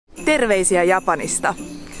Terveisiä Japanista.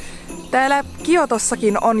 Täällä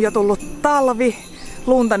Kiotossakin on jo tullut talvi.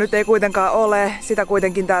 Lunta nyt ei kuitenkaan ole. Sitä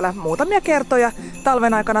kuitenkin täällä muutamia kertoja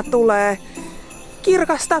talven aikana tulee.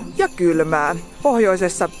 Kirkasta ja kylmää.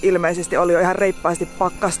 Pohjoisessa ilmeisesti oli jo ihan reippaasti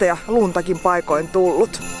pakkasta ja luntakin paikoin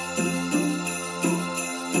tullut.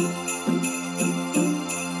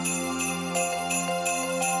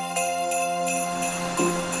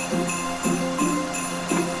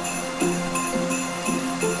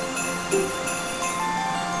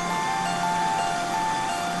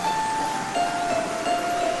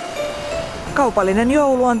 Kaupallinen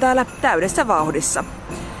joulu on täällä täydessä vauhdissa.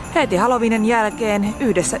 Heti Halloweenin jälkeen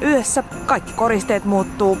yhdessä yössä kaikki koristeet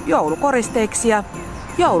muuttuu joulukoristeiksi ja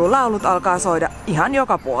joululaulut alkaa soida ihan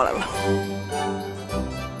joka puolella.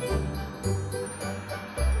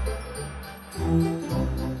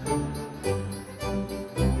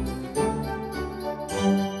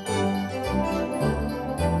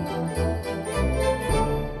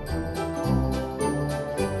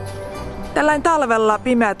 Tällainen talvella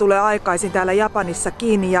pimeä tulee aikaisin täällä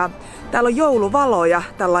Japanissakin ja täällä on jouluvaloja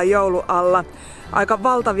tällä joulu alla. Aika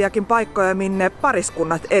valtaviakin paikkoja, minne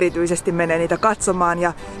pariskunnat erityisesti menee niitä katsomaan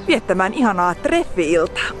ja viettämään ihanaa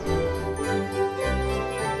treffi-iltaa.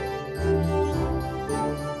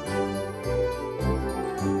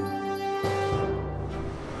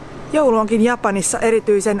 Joulu onkin Japanissa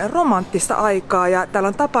erityisen romanttista aikaa ja täällä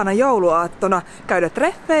on tapana jouluaattona käydä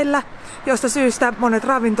treffeillä, josta syystä monet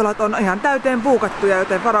ravintolat on ihan täyteen buukattuja,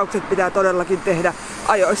 joten varaukset pitää todellakin tehdä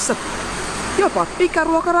ajoissa. Jopa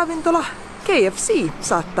pikaruokaravintola KFC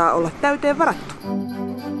saattaa olla täyteen varattu.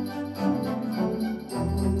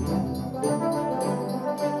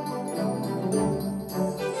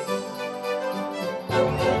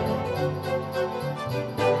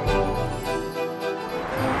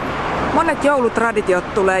 Monet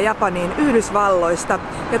joulutraditiot tulee Japaniin Yhdysvalloista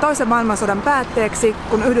ja toisen maailmansodan päätteeksi,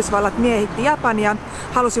 kun Yhdysvallat miehitti Japania,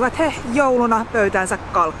 halusivat he jouluna pöytäänsä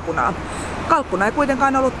kalkkunaa. Kalkkuna ei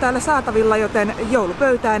kuitenkaan ollut täällä saatavilla, joten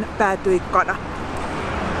joulupöytään päätyi kana.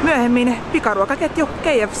 Myöhemmin pikaruokaketju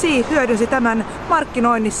KFC hyödynsi tämän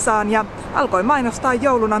markkinoinnissaan ja alkoi mainostaa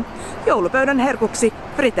jouluna joulupöydän herkuksi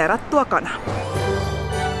friteerattua kanaa.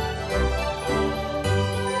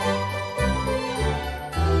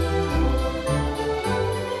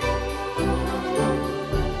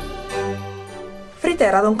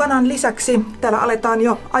 Friteeratun kanan lisäksi täällä aletaan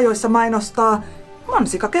jo ajoissa mainostaa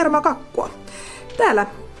mansikkakermakakkua. Täällä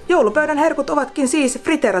joulupöydän herkut ovatkin siis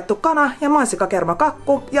friteerattu kana ja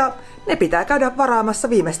mansikkakermakakku ja ne pitää käydä varaamassa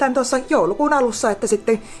viimeistään tuossa joulukuun alussa, että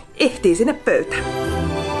sitten ehtii sinne pöytään.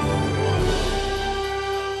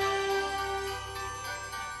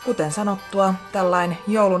 Kuten sanottua, tällainen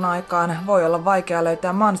joulun aikaan voi olla vaikea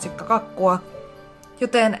löytää mansikkakakkua,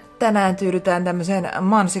 joten tänään tyydytään tämmöiseen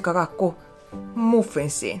mansikkakakku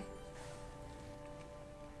muffinsiin.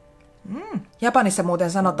 Japanissa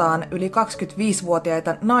muuten sanotaan yli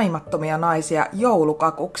 25-vuotiaita naimattomia naisia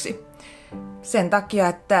joulukakuksi. Sen takia,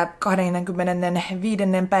 että 25.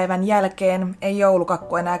 päivän jälkeen ei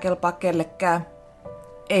joulukakku enää kelpaa kellekään,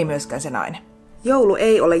 ei myöskään se nainen. Joulu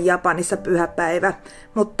ei ole Japanissa pyhäpäivä,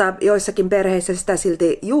 mutta joissakin perheissä sitä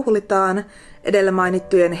silti juhlitaan edellä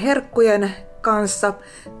mainittujen herkkujen kanssa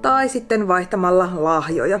tai sitten vaihtamalla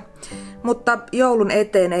lahjoja. Mutta joulun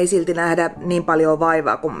eteen ei silti nähdä niin paljon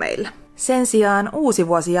vaivaa kuin meillä. Sen sijaan uusi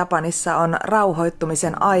vuosi Japanissa on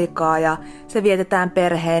rauhoittumisen aikaa ja se vietetään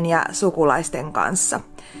perheen ja sukulaisten kanssa.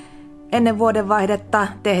 Ennen vuodenvaihdetta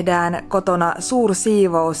tehdään kotona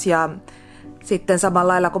suursiivous ja sitten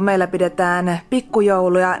samalla lailla kun meillä pidetään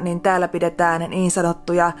pikkujouluja, niin täällä pidetään niin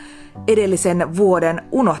sanottuja edellisen vuoden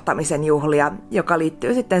unohtamisen juhlia, joka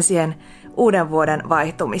liittyy sitten siihen uuden vuoden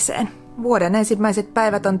vaihtumiseen. Vuoden ensimmäiset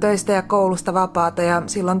päivät on töistä ja koulusta vapaata ja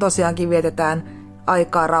silloin tosiaankin vietetään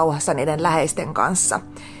aikaa rauhassa niiden läheisten kanssa.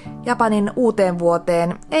 Japanin uuteen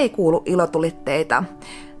vuoteen ei kuulu ilotulitteita,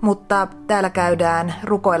 mutta täällä käydään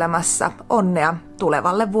rukoilemassa onnea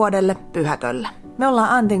tulevalle vuodelle pyhäköllä. Me ollaan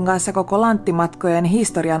Antin kanssa koko Lanttimatkojen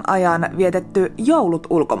historian ajan vietetty joulut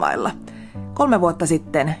ulkomailla. 3 vuotta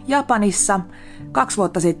sitten Japanissa, 2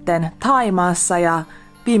 vuotta sitten Thaimaassa ja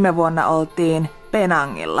viime vuonna oltiin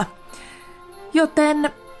Penangilla. Joten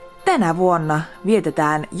tänä vuonna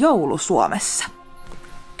vietetään joulu Suomessa.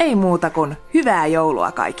 Ei muuta kuin hyvää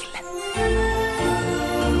joulua kaikille!